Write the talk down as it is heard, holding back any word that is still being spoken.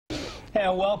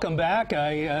Yeah, welcome back.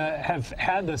 I have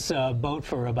had this boat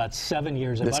for about 7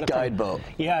 years. This Guideboat.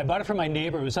 Yeah, I bought it from my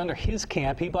neighbor. It was under his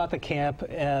camp. He bought the camp.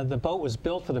 The boat was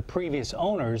built for the previous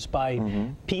owners by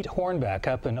Pete Hornbeck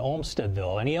up in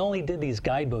Olmstedville, and he only did these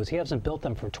Guideboats. He hasn't built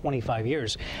them for 25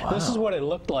 years. Wow. This is what it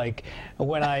looked like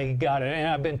when I got it, and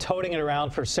I've been toting it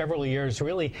around for several years.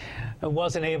 Really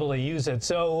wasn't able to use it.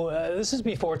 So this is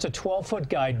before. It's a 12-foot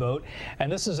Guideboat, and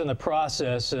this is in the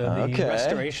process, the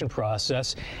restoration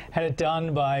process. Had it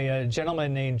done by a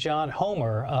gentleman named John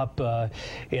Homer up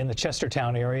in the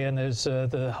Chestertown area, and there's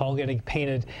the hull getting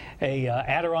painted a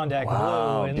Adirondack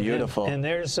blue. And, beautiful. And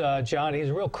there's John. He's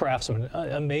a real craftsman.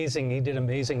 Amazing. He did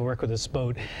amazing work with this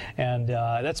boat. And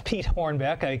that's Pete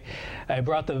Hornbeck. I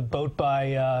brought the boat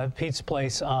by Pete's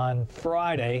place on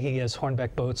Friday. He has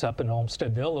Hornbeck boats up in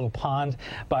Olmstedville, a little pond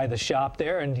by the shop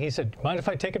there. And he said, "Mind if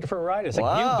I take it for a ride?" I was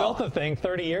like, "You built the thing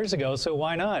 30 years ago, so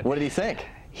why not?" What did he think?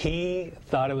 He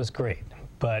thought it was great,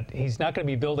 but he's not going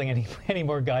to be building any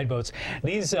more Guideboats.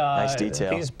 These nice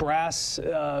detail. These brass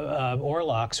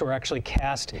oarlocks were actually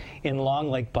cast in Long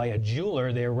Lake by a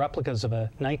jeweler. They're replicas of a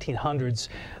 1900s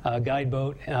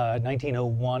Guideboat,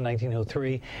 1901,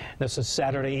 1903. This was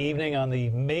Saturday evening on the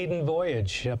maiden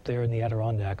voyage up there in the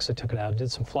Adirondacks. I took it out,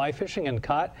 did some fly fishing, and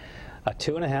caught a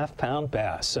 2.5-pound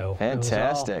bass. So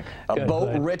fantastic. A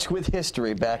boat rich with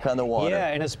history back on the water. Yeah,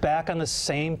 and it's back on the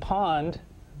same pond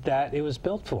that it was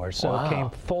built for. So it came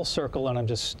full circle, and I'm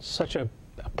just such a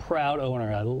proud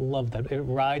owner. I love that. It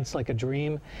rides like a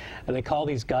dream. And they call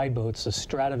these Guideboats the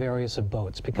Stradivarius of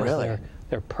boats because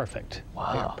they're perfect.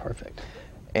 Wow. They're perfect.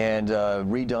 And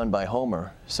redone by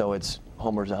Homer, so it's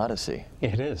Homer's Odyssey.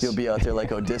 It is. He'll be out there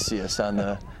like Odysseus on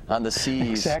the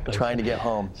seas, trying to get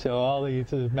home. So all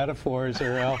the metaphors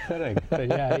are all fitting. But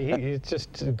yeah, he's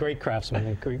just a great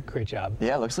craftsman. Great job.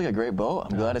 Yeah, looks like a great boat.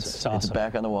 I'm glad it's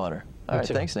back on the water. All right,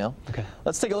 thanks, Neil. Okay.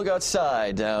 Let's take a look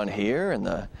outside down here in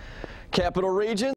the Capital Region.